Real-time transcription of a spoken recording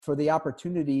for the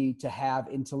opportunity to have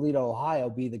in Toledo,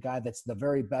 Ohio, be the guy that's the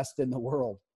very best in the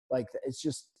world. Like, it's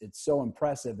so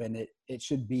impressive, and it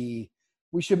should be,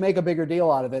 we should make a bigger deal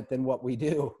out of it than what we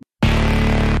do.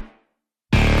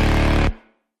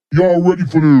 Y'all ready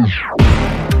for this?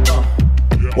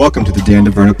 Welcome to the Dan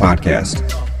DeVerna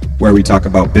Podcast, where we talk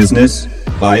about business,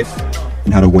 life,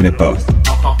 and how to win at both.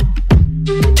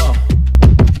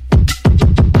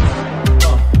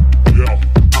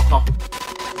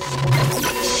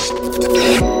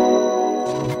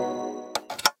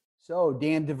 So,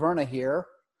 Dan DeVerna here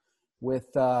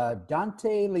with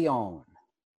Dante Leon.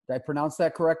 Did I pronounce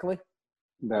that correctly?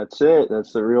 That's it.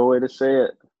 That's the real way to say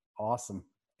it. Awesome.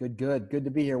 Good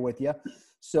to be here with you.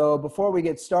 So before we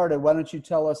get started, why don't you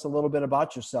tell us a little bit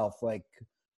about yourself, like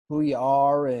who you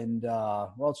are, and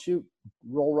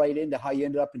roll right into how you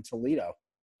ended up in Toledo.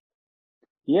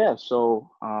 Yeah,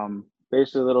 so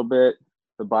basically a little bit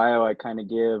the bio I kind of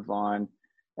give on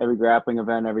every grappling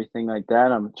event, everything like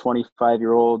that. I'm a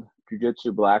 25-year-old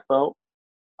jiu-jitsu black belt.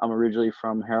 I'm originally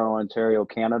from Harrow, Ontario,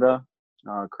 Canada.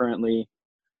 Currently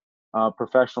a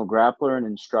professional grappler and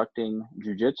instructing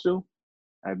jiu-jitsu.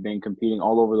 I've been competing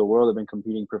all over the world. I've been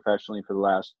competing professionally for the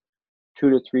last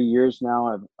 2 to 3 years now.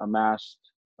 I've amassed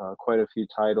quite a few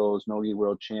titles: Nogi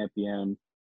World Champion,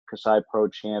 Kasai Pro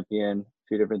Champion, a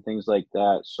few different things like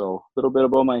that. So a little bit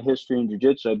about my history in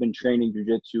jiu-jitsu. I've been training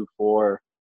jiu-jitsu for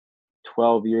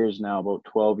 12 years now, about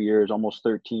 12 years, almost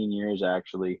 13 years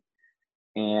actually.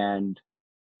 And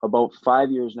about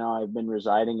 5 years now, I've been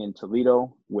residing in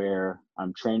Toledo, where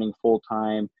I'm training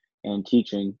full-time and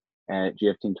teaching at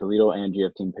GF Team Toledo and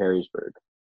GF Team Perrysburg.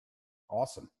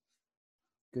 Awesome.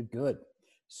 Good.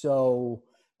 So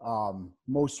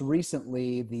most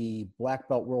recently, the Black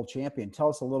Belt World Champion. Tell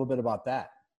us a little bit about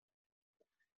that.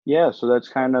 Yeah, so that's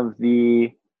kind of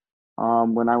the,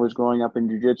 when I was growing up in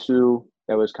jiu-jitsu,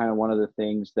 that was kind of one of the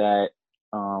things that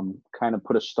kind of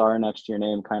put a star next to your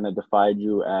name, kind of defined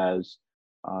you as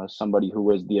somebody who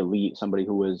was the elite, somebody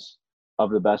who was of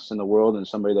the best in the world, and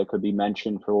somebody that could be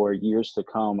mentioned for years to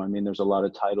come. I mean, there's a lot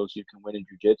of titles you can win in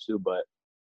jiu-jitsu, but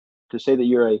to say that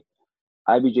you're a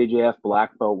IBJJF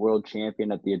black belt world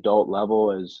champion at the adult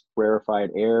level as rarefied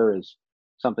air is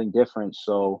something different.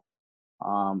 So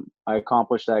I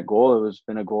accomplished that goal. It has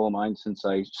been a goal of mine since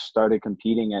I started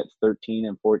competing at 13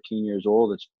 and 14 years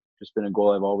old. It's just been a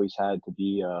goal I've always had, to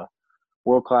be a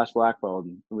world-class black belt.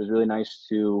 And it was really nice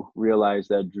to realize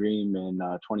that dream in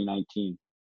 2019.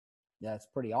 Yeah, it's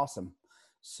pretty awesome.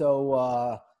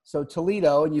 So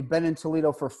Toledo, and you've been in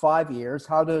Toledo for 5 years.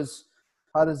 How does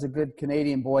a good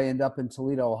Canadian boy end up in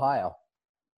Toledo, Ohio?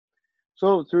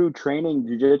 So through training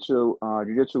jiu-jitsu,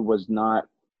 jiu-jitsu was not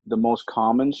the most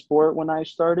common sport when I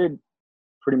started,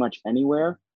 pretty much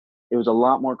anywhere. It was a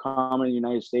lot more common in the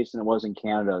United States than it was in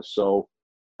Canada. So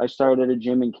I started at a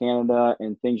gym in Canada,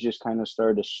 and things just kind of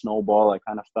started to snowball. I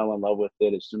kind of fell in love with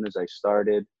it as soon as I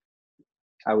started.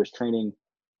 I was training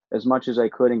as much as I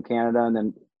could in Canada, and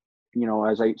then,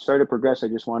 as I started to progress, I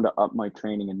just wanted to up my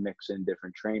training and mix in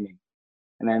different training.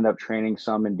 And I ended up training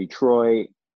some in Detroit.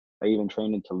 I even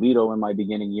trained in Toledo in my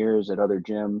beginning years at other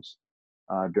gyms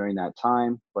during that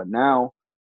time. But now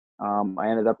I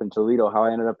ended up in Toledo. How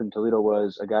I ended up in Toledo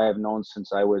was a guy I've known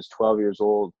since I was 12 years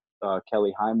old,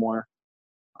 Kelly Highmore.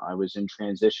 I was in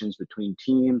transitions between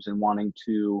teams and wanting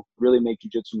to really make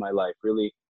jiu-jitsu my life,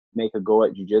 really make a go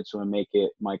at jiu-jitsu and make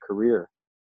it my career,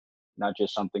 not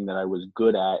just something that I was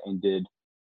good at and did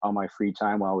on my free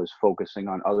time while I was focusing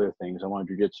on other things. I wanted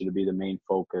jiu-jitsu to be the main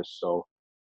focus. So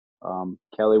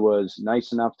Kelly was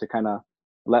nice enough to kind of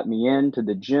let me into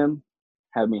the gym,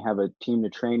 have me have a team to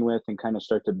train with, and kind of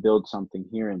start to build something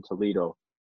here in Toledo.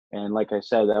 And like I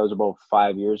said, that was about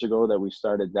 5 years ago that we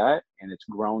started that, and it's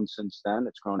grown since then.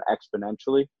 It's grown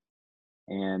exponentially,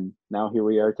 and now here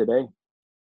we are today.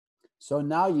 So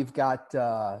now you've got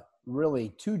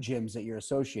really 2 gyms that you're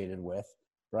associated with,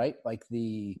 right? Like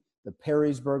the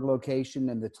Perrysburg location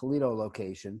and the Toledo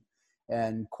location,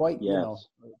 and quite, yes,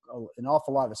 an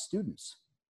awful lot of students,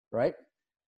 right?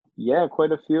 Yeah,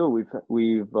 quite a few.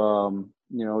 We've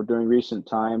during recent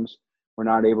times, we're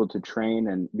not able to train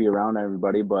and be around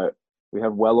everybody, but we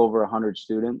have well over 100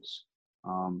 students,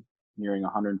 nearing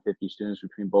 150 students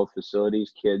between both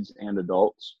facilities, kids and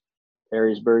adults.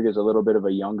 Perrysburg is a little bit of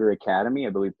a younger academy. I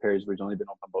believe Perrysburg's only been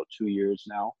open about 2 years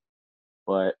now,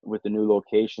 but with the new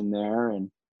location there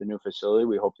and the new facility,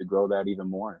 we hope to grow that even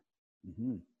more.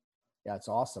 Mm-hmm. Yeah, it's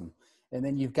awesome. And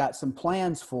then you've got some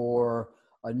plans for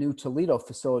a new Toledo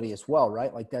facility as well,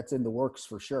 right? Like, that's in the works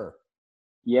for sure.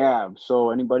 Yeah, so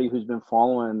anybody who's been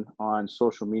following on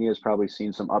social media has probably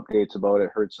seen some updates about it,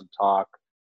 heard some talk.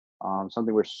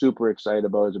 Something we're super excited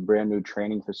about is a brand new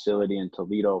training facility in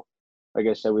Toledo. Like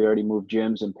I said, we already moved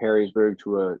gyms in Perrysburg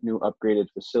to a new upgraded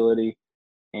facility,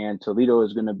 and Toledo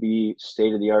is going to be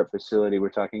state-of-the-art facility. We're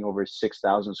talking over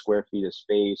 6,000 square feet of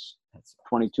space,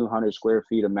 2,200 square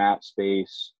feet of mat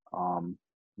space,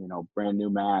 brand new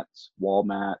mats, wall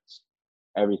mats,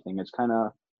 everything. It's kind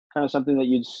of something that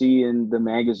you'd see in the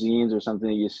magazines or something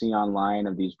that you see online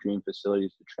of these dream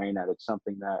facilities to train at. It's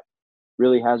something that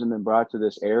really hasn't been brought to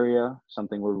this area,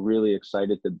 something we're really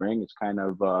excited to bring. It's kind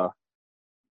of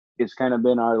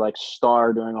been our like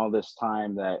star during all this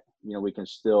time that, we can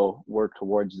still work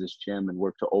towards this gym and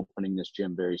work to opening this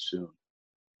gym very soon.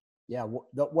 Yeah.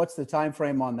 What's the time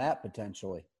frame on that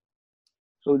potentially?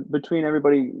 So between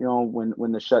everybody,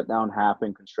 when the shutdown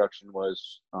happened, construction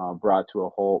was brought to a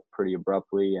halt pretty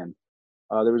abruptly, and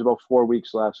there was about 4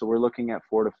 weeks left. So we're looking at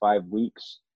 4 to 5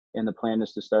 weeks, and the plan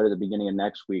is to start at the beginning of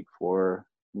next week for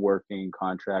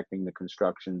contracting the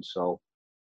construction. So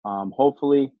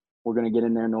hopefully we're going to get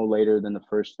in there no later than the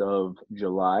 1st of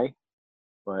July,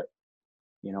 but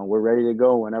we're ready to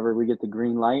go whenever we get the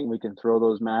green light and we can throw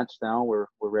those mats down. We're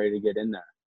ready to get in there.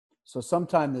 So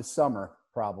sometime this summer,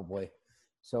 probably.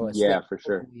 So yeah, for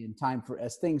sure. In time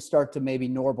as things start to maybe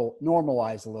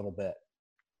normalize a little bit.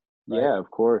 Right? Yeah,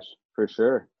 of course, for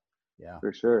sure. Yeah,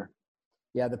 for sure.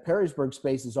 Yeah, the Perrysburg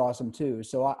space is awesome too.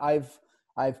 So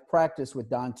I've practiced with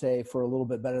Dante for a little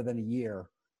bit better than a year,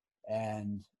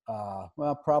 and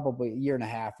probably a year and a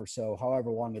half or so, however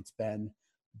long it's been.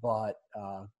 But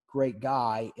great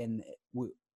guy and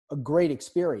a great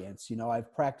experience.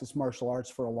 I've practiced martial arts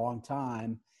for a long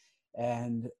time,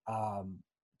 and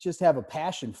just have a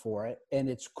passion for it. And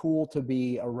it's cool to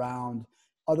be around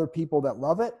other people that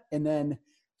love it. And then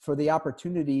for the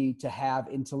opportunity to have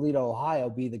in Toledo, Ohio,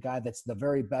 be the guy that's the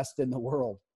very best in the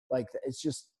world. Like,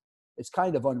 it's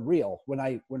kind of unreal. When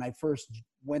I first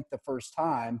went the first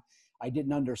time, I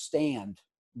didn't understand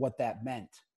what that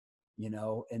meant,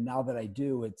 and now that I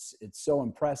do, it's so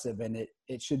impressive, and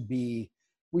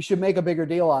we should make a bigger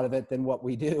deal out of it than what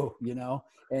we do,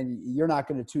 and you're not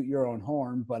going to toot your own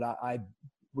horn, but I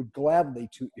would gladly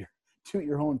toot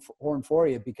your horn for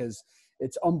you, because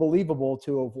it's unbelievable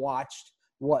to have watched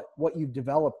what you've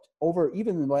developed over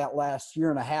even that last year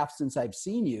and a half since I've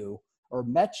seen you or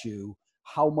met you,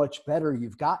 how much better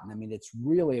you've gotten. I mean, it's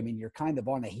really, you're kind of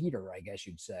on a heater, I guess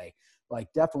you'd say, like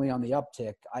definitely on the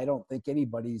uptick. I don't think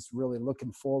anybody's really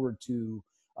looking forward to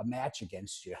a match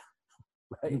against you.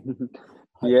 Right?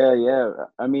 Yeah.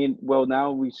 Well,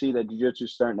 now we see that jiu-jitsu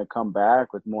is starting to come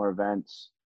back with more events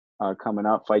coming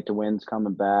up. Fight to Win's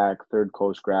coming back, Third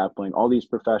Coast Grappling, all these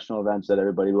professional events that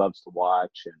everybody loves to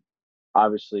watch. And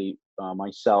obviously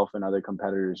myself and other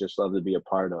competitors just love to be a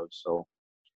part of. So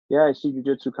yeah, I see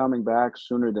jiu-jitsu coming back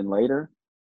sooner than later.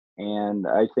 And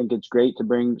I think it's great to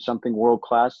bring something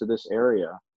world-class to this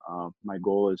area. My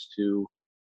goal is to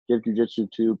give jiu-jitsu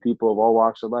to people of all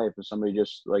walks of life. If somebody,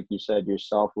 just like you said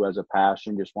yourself, who has a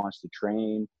passion, just wants to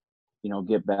train,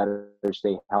 get better,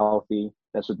 stay healthy.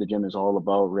 That's what the gym is all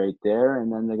about right there.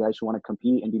 And then the guys who want to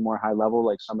compete and be more high level,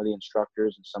 like some of the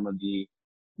instructors and some of the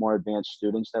more advanced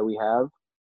students that we have,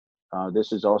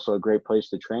 this is also a great place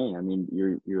to train.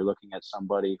 You're looking at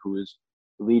somebody who is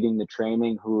leading the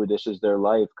training, who this is their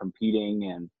life,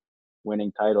 competing and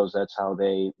winning titles. That's how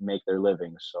they make their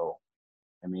living. So,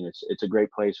 it's a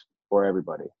great place for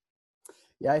everybody.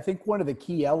 Yeah, I think one of the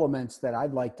key elements that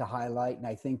I'd like to highlight, and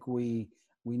I think we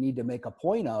need to make a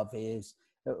point of, is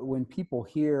when people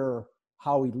hear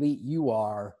how elite you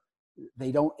are,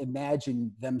 they don't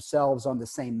imagine themselves on the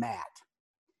same mat.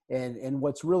 And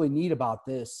what's really neat about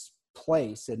this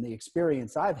place and the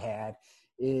experience I've had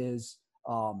is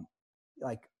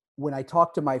like when I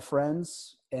talk to my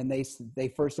friends, and they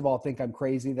first of all think I'm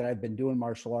crazy that I've been doing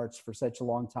martial arts for such a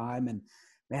long time, and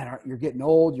man, you're getting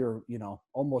old, you're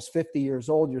almost 50 years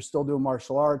old, you're still doing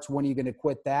martial arts, when are you going to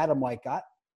quit that? I'm like,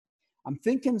 I'm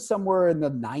thinking somewhere in the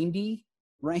 90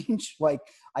 range. Like,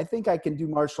 I think I can do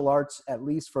martial arts at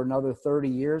least for another 30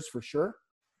 years for sure.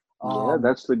 Yeah,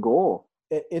 that's the goal.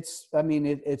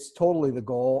 It's totally the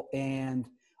goal. And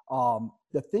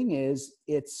the thing is,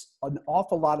 it's an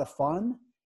awful lot of fun.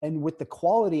 And with the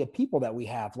quality of people that we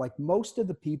have, like most of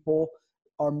the people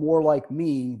are more like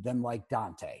me than like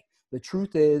Dante. The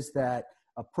truth is that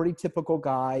a pretty typical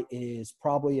guy is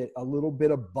probably a little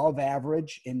bit above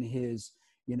average in his,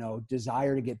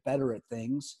 desire to get better at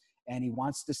things. And he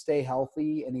wants to stay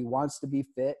healthy and he wants to be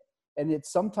fit. And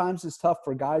sometimes it's tough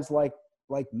for guys like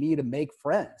me to make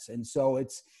friends. And so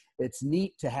it's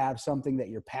neat to have something that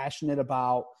you're passionate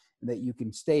about, that you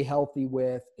can stay healthy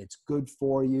with. It's good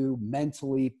for you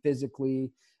mentally,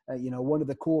 physically. one of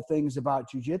the cool things about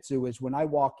jiu-jitsu is when I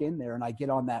walk in there and I get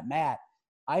on that mat,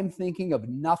 I'm thinking of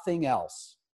nothing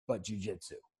else but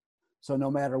jiu-jitsu. So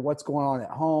no matter what's going on at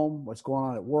home, what's going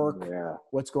on at work,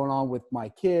 what's going on with my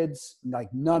kids,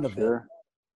 like none of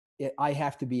it, I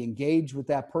have to be engaged with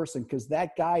that person because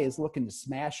that guy is looking to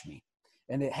smash me.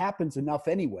 And it happens enough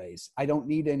anyways. I don't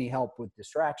need any help with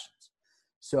distractions.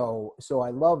 So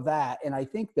I love that. And I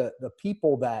think the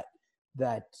people that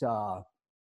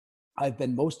I've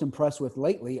been most impressed with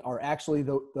lately are actually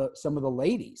some of the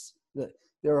ladies.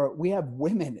 We have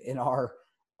women in our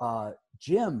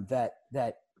gym that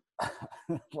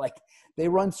like they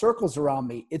run circles around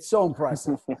me. It's so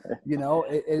impressive.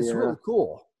 It's really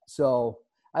cool. So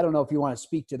I don't know if you want to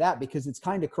speak to that because it's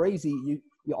kind of crazy.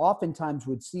 You oftentimes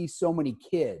would see so many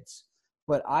kids,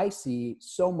 but I see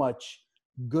so much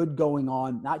good going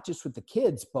on, not just with the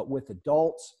kids, but with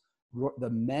adults, the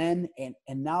men, and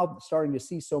now starting to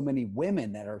see so many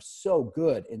women that are so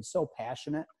good and so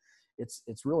passionate.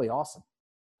 It's really awesome.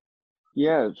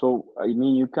 Yeah. So, I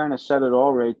mean, you kind of said it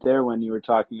all right there when you were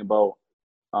talking about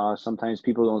sometimes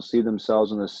people don't see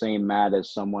themselves on the same mat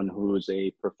as someone who is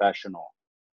a professional.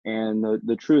 And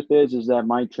the truth is that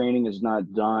my training is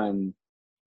not done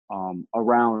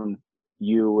around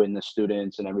you and the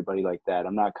students and everybody like that.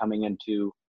 I'm not coming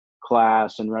into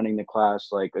class and running the class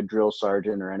like a drill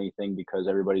sergeant or anything because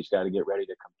everybody's got to get ready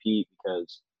to compete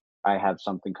because I have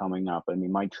something coming up. I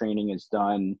mean, my training is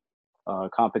done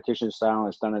competition style.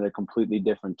 It's done at a completely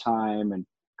different time and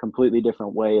completely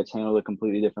different way. It's handled a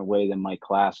completely different way than my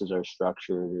classes are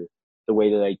structured or the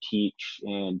way that I teach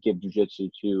and give jiu-jitsu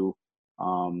to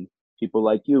people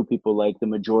like you, people like the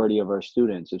majority of our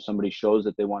students. If somebody shows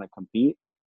that they want to compete,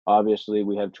 obviously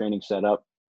we have training set up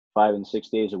 5 and 6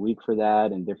 days a week for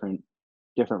that and different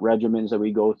regimens that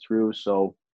we go through.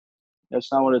 So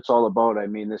that's not what it's all about. I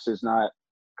mean, this is not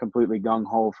completely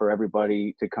gung-ho for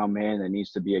everybody to come in and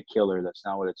needs to be a killer. That's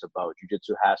not what it's about.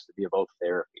 Jiu-jitsu has to be about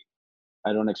therapy.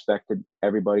 I don't expect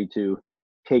everybody to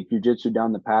take jiu-jitsu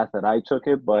down the path that I took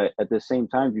it, but at the same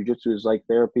time, jiu-jitsu is like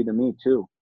therapy to me too.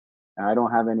 And I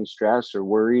don't have any stress or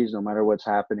worries no matter what's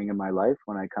happening in my life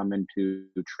when I come in to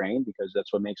train because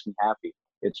that's what makes me happy.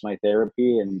 It's my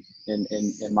therapy, and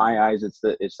in my eyes, it's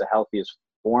the healthiest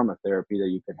form of therapy that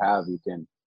you could have. You can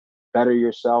better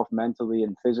yourself mentally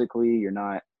and physically. You're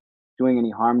not doing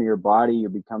any harm to your body. You're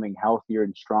becoming healthier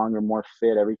and stronger, more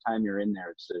fit every time you're in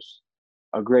there. It's just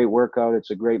a great workout.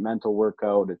 It's a great mental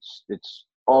workout. It's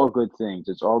all good things.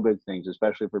 It's all good things,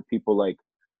 especially for people like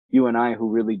you and I who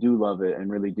really do love it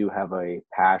and really do have a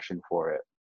passion for it.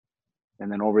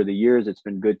 And then over the years, it's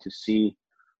been good to see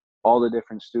all the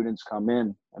different students come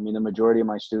in. I mean, the majority of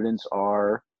my students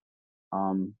are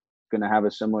going to have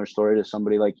a similar story to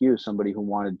somebody like you, somebody who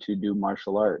wanted to do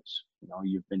martial arts.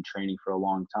 You've been training for a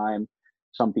long time.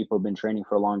 Some people have been training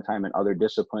for a long time in other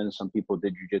disciplines. Some people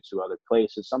did jiu-jitsu other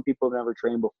places. Some people have never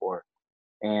trained before.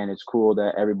 And it's cool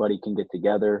that everybody can get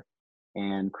together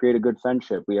and create a good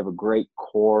friendship. We have a great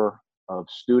core of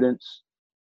students,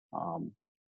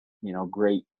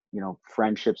 great,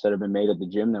 friendships that have been made at the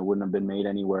gym that wouldn't have been made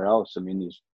anywhere else. I mean,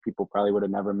 these people probably would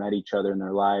have never met each other in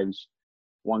their lives.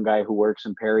 One guy who works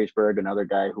in Perrysburg, another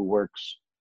guy who works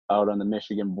out on the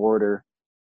Michigan border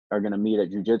are going to meet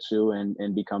at jiu-jitsu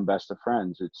and become best of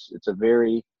friends. It's a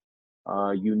very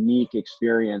unique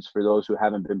experience for those who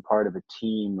haven't been part of a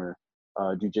team or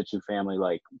jiu-jitsu family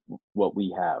like what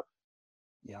we have.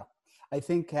 Yeah. I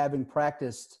think having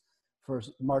practiced for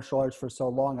martial arts for so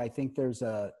long, I think there's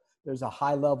a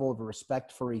high level of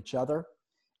respect for each other,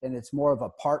 and it's more of a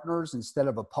partners instead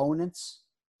of opponents.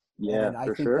 Yeah, and I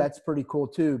for think sure. that's pretty cool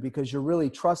too, because you're really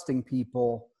trusting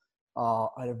people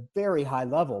at a very high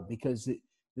level, because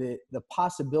the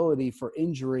possibility for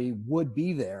injury would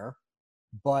be there,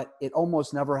 but it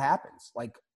almost never happens.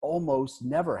 Like almost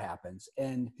never happens.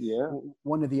 And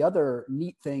one of the other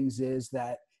neat things is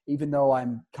that even though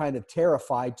I'm kind of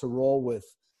terrified to roll with,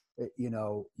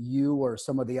 you or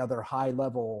some of the other high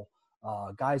level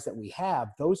guys that we have,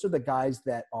 those are the guys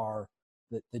that are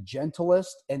the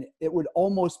gentlest, and it would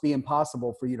almost be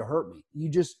impossible for you to hurt me. You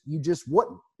just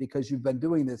wouldn't, because you've been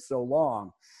doing this so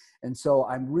long. And so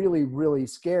I'm really, really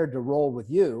scared to roll with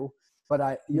you,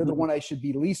 but you're the one I should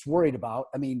be least worried about.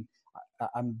 I mean,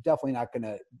 I'm definitely not going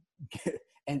to,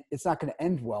 and it's not going to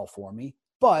end well for me,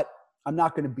 but I'm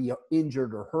not going to be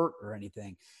injured or hurt or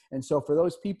anything. And so for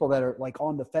those people that are like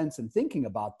on the fence and thinking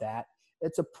about that,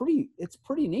 it's pretty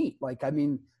neat. Like, I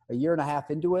mean, a year and a half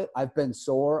into it, I've been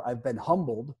sore, I've been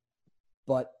humbled,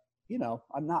 but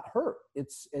I'm not hurt.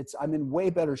 I'm in way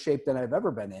better shape than I've ever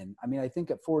been in. I mean, I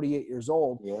think at 48 years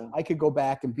old, I could go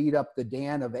back and beat up the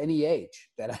Dan of any age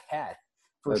that I had.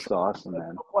 for That's sure. awesome,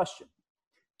 man. No question.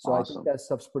 So I think Awesome. that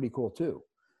stuff's pretty cool too.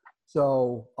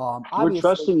 So We're obviously,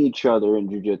 trusting each other in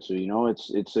jujitsu. You know,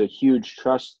 it's a huge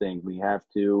trust thing. We have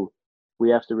to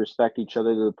respect each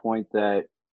other to the point that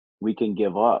we can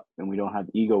give up and we don't have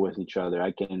ego with each other.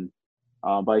 I can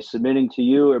by submitting to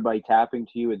you or by tapping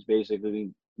to you, it's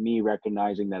basically me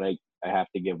recognizing that I have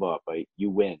to give up. You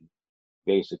win,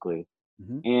 basically.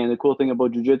 Mhm. And the cool thing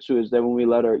about jujitsu is that when we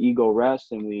let our ego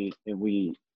rest and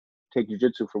we take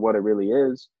jujitsu for what it really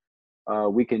is,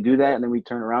 we can do that, and then we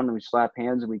turn around and we slap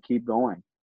hands and we keep going,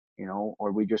 you know,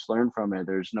 or we just learn from it.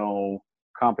 There's no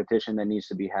competition that needs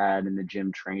to be had in the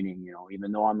gym training. You know,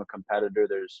 even though I'm a competitor,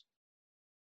 there's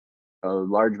a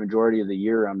large majority of the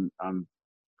year I'm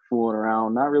fooling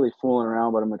around, not really fooling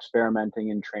around, but I'm experimenting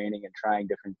and training and trying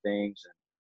different things. And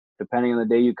depending on the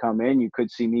day you come in, you could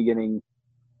see me getting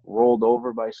rolled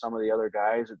over by some of the other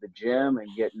guys at the gym and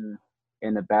getting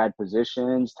in the bad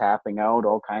positions, tapping out,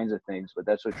 all kinds of things. But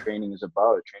that's what training is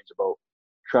about. Training's about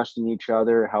trusting each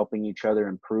other, helping each other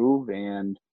improve,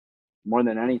 and more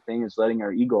than anything is letting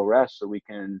our ego rest so we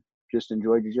can just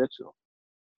enjoy jiu-jitsu.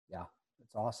 yeah,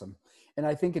 that's awesome. And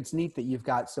I think it's neat that you've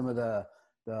got some of the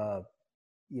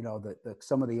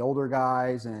some of the older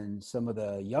guys and some of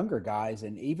the younger guys,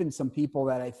 and even some people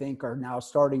that I think are now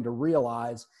starting to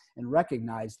realize and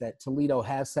recognize that Toledo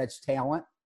has such talent,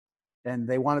 and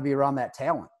they want to be around that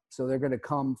talent. So they're going to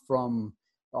come from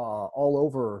all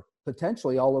over,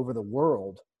 potentially all over the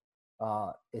world,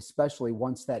 especially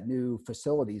once that new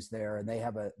facility's there and they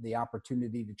have the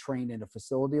opportunity to train in a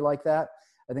facility like that.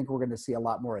 I think we're going to see a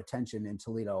lot more attention in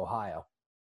Toledo, Ohio.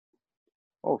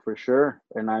 Oh, for sure.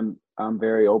 And I'm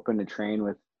very open to train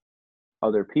with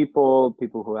other people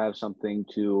who have something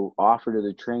to offer to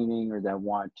the training or that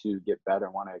want to get better,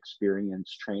 want to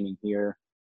experience training here.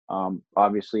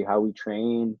 Obviously, how we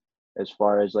train as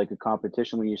far as like a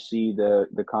competition, when you see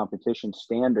the competition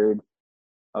standard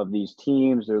of these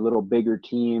teams, they're little bigger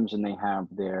teams and they have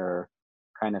their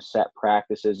kind of set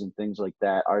practices and things like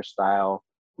that. Our style,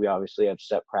 we obviously have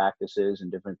set practices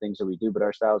and different things that we do, but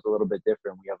our style is a little bit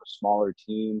different. We have a smaller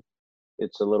team.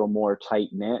 It's a little more tight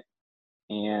knit.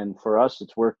 And for us,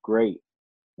 it's worked great.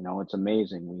 You know, it's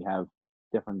amazing. We have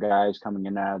different guys coming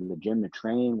in and out of the gym to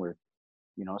train. We're,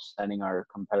 you know, sending our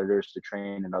competitors to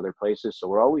train in other places. So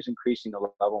we're always increasing the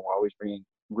level. We're always bringing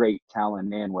great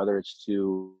talent in, whether it's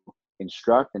to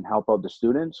instruct and help out the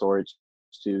students or it's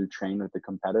to train with the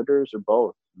competitors or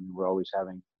both. I mean, we're always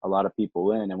having a lot of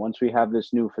people in. And once we have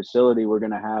this new facility, we're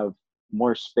going to have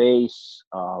more space,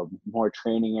 more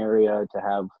training area to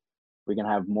have. We can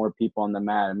have more people on the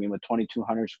mat. I mean, with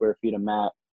 2,200 square feet of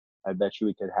mat, I bet you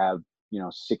we could have, you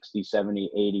know, 60, 70,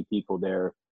 80 people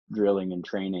there drilling and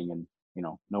training and, you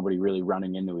know, nobody really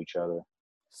running into each other.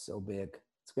 So big.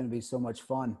 It's going to be so much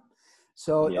fun.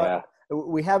 So Yeah.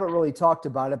 we haven't really talked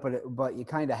about it, but you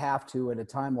kind of have to at a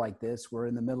time like this. We're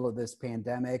in the middle of this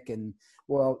pandemic and,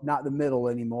 well, not the middle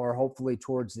anymore, hopefully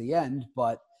towards the end.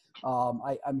 But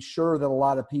I'm sure that a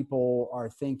lot of people are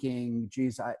thinking,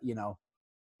 geez,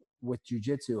 with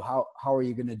jujitsu, how are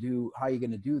you going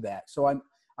to do that? So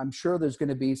I'm sure there's going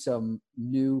to be some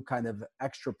new kind of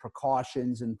extra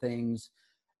precautions and things.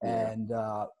 Yeah.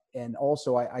 And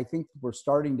also I think we're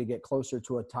starting to get closer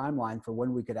to a timeline for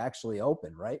when we could actually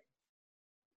open, right?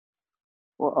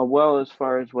 Well, as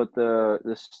far as what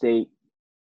the state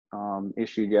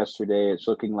issued yesterday, it's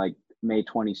looking like May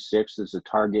 26th is the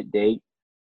target date.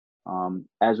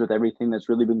 As with everything that's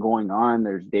really been going on,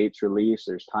 there's dates released,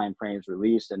 there's time frames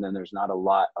released, and then there's not a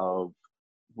lot of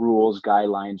rules,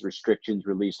 guidelines, restrictions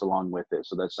released along with it.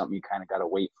 So that's something you kind of got to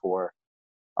wait for.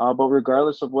 But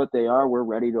regardless of what they are, we're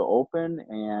ready to open,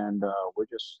 and we're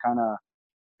just kind of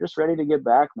just ready to get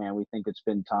back, man. We think it's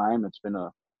been time. It's been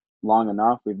a long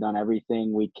enough. We've done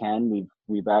everything we can.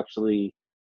 We've actually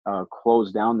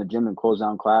closed down the gym and closed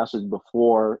down classes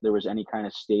before there was any kind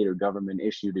of state or government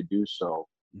issue to do so.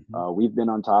 Mm-hmm. We've been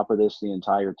on top of this the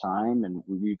entire time, and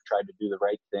we've tried to do the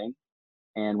right thing.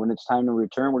 And when it's time to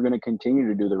return, we're going to continue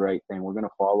to do the right thing. We're going to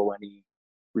follow any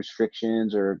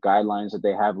restrictions or guidelines that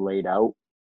they have laid out.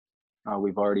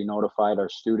 We've already notified our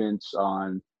students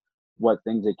on what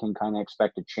things they can kind of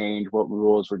expect to change, what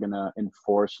rules we're going to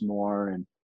enforce more, and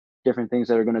different things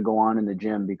that are going to go on in the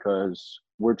gym because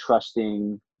we're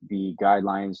trusting the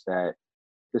guidelines that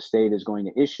the state is going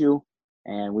to issue.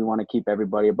 And we want to keep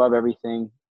everybody above everything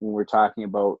when we're talking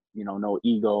about, you know, no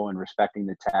ego and respecting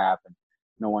the tap and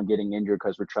no one getting injured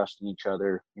because we're trusting each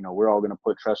other. You know, we're all going to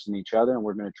put trust in each other and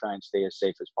we're going to try and stay as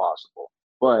safe as possible.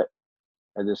 But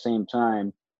at the same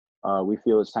time, we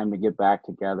feel it's time to get back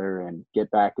together and get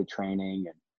back to training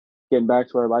and getting back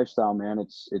to our lifestyle, man.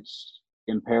 It's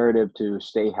imperative to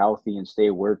stay healthy and stay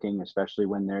working, especially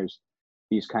when there's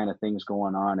these kind of things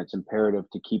going on. It's imperative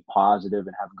to keep positive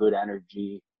and have good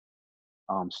energy,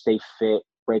 stay fit,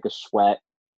 break a sweat,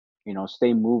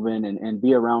 stay moving and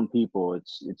be around people.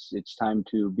 It's time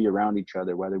to be around each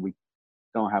other, whether we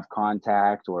don't have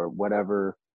contact or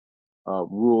whatever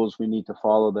rules we need to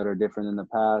follow that are different than the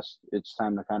past. It's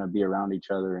time to kind of be around each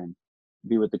other and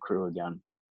be with the crew again.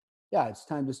 Yeah, it's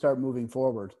time to start moving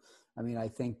forward. I mean, I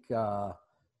think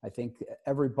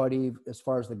everybody, as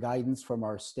far as the guidance from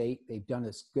our state, they've done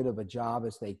as good of a job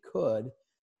as they could,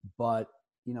 but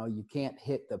you can't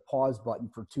hit the pause button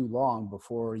for too long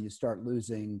before you start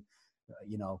losing,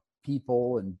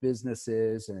 people and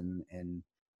businesses and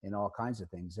all kinds of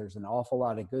things. There's an awful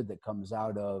lot of good that comes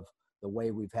out of the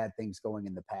way we've had things going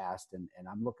in the past, and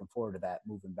I'm looking forward to that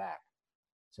moving back.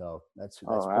 So that's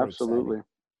oh, pretty absolutely exciting.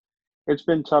 It's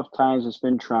been tough times. It's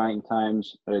been trying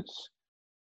times.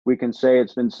 We can say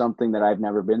it's been something that I've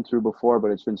never been through before,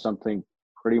 but it's been something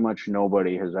pretty much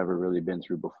nobody has ever really been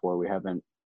through before.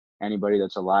 Anybody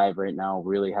that's alive right now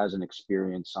really hasn't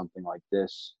experienced something like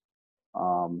this,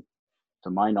 to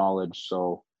my knowledge.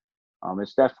 So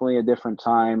it's definitely a different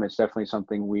time. It's definitely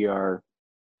something we are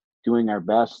doing our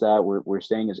best at. We're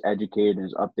staying as educated and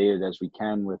as updated as we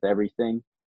can with everything.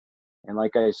 And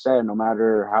like I said, no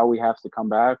matter how we have to come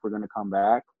back, we're going to come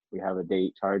back. We have a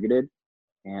date targeted,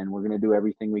 and we're going to do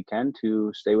everything we can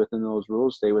to stay within those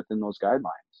rules, stay within those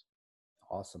guidelines.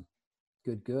 Awesome.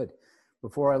 Good.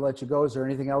 Before I let you go, is there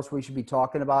anything else we should be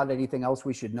talking about? Anything else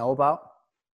we should know about?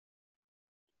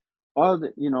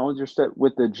 Just that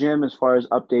with the gym, as far as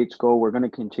updates go, we're going to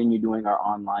continue doing our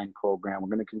online program. We're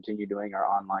going to continue doing our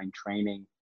online training.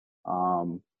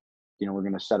 We're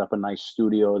going to set up a nice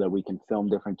studio that we can film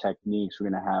different techniques. We're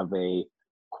going to have a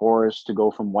course to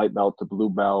go from white belt to blue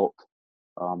belt,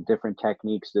 different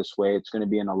techniques this way. It's going to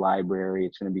be in a library.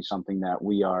 It's going to be something that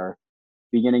we are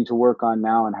beginning to work on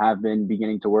now and have been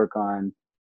beginning to work on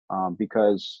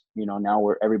because, now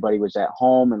everybody was at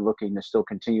home and looking to still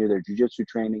continue their jiu-jitsu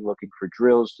training, looking for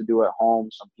drills to do at home.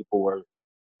 Some people were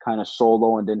kind of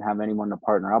solo and didn't have anyone to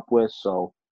partner up with.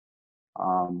 So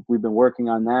we've been working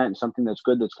on that, and something that's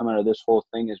good that's come out of this whole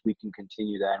thing is we can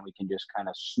continue that, and we can just kind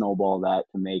of snowball that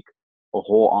to make a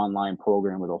whole online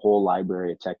program with a whole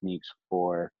library of techniques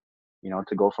for,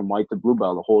 to go from white to blue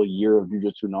belt, a whole year of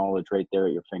jiu-jitsu knowledge right there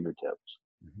at your fingertips.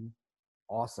 Mm-hmm.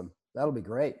 Awesome. That'll be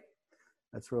great.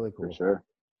 That's really cool. For sure.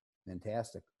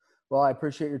 Fantastic. Well, I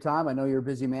appreciate your time. I know you're a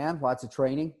busy man, lots of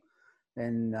training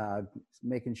and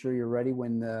making sure you're ready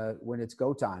when it's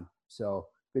go time. So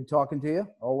good talking to you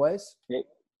always. Hey,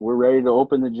 we're ready to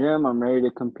open the gym. I'm ready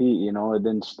to compete. It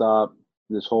didn't stop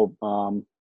this whole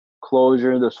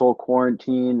closure, this whole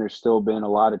quarantine. There's still been a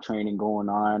lot of training going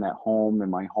on at home in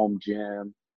my home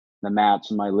gym, the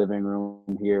mats in my living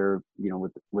room here,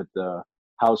 with the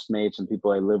housemates and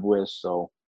people I live with. So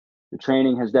the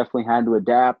training has definitely had to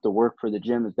adapt. The work for the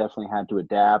gym has definitely had to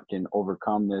adapt and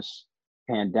overcome this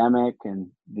pandemic and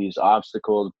these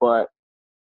obstacles, but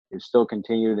it's still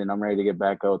continued, and I'm ready to get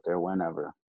back out there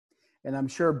whenever. And I'm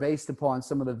sure based upon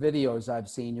some of the videos I've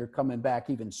seen, you're coming back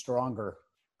even stronger.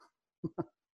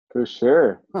 For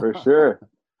sure.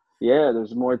 Yeah,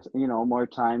 there's more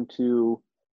time to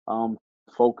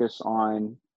focus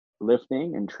on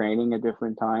lifting and training at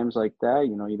different times like that.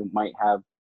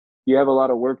 You have a lot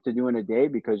of work to do in a day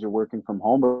because you're working from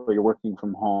home, but you're working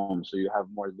from home, so you have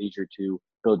more leisure to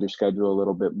build your schedule a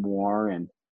little bit more. And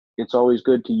it's always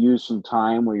good to use some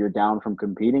time where you're down from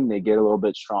competing. They get a little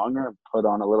bit stronger and put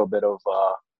on a little bit of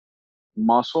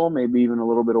muscle, maybe even a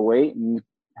little bit of weight, and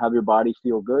have your body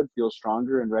feel good, feel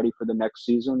stronger, and ready for the next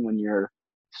season when you're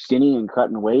skinny and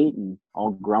cutting weight and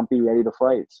all grumpy, ready to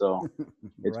fight. So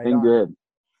it's Right been on. good.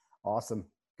 Awesome.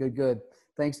 Good.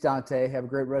 Thanks, Dante. Have a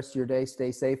great rest of your day.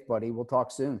 Stay safe, buddy. We'll talk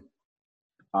soon.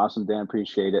 Awesome, Dan.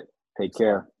 Appreciate it. Take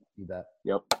care. You bet.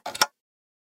 Yep.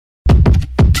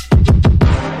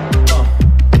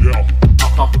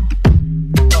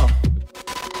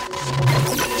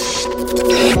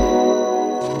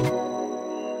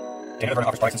 Dana Fern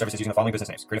offers products and services using the following business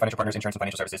names: Creative Financial Partners, Insurance and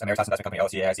Financial Services, Emeritus Investment Company,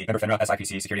 LLC, AIC, member FINRA,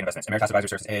 SIPC, Security Investments, Emeritus Advisory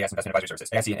Services, AAS Investment Advisory Services,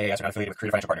 AIC and AAS are not affiliated with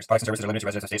Creative Financial Partners. Products and services are limited to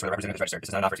residents of states where the representative is registered. This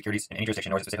does not offer securities in any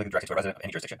jurisdiction, nor is it specifically directed to a resident of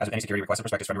any jurisdiction. As with any security, request a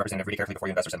prospectus from a representative. Read it carefully before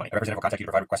you invest or send money. A representative will contact you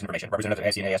to provide request information. Representatives of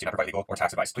AIC and AAS do not provide legal or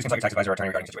tax advice. Please consult your tax advisor or attorney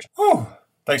regarding the situation. Whew.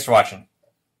 Thanks for watching.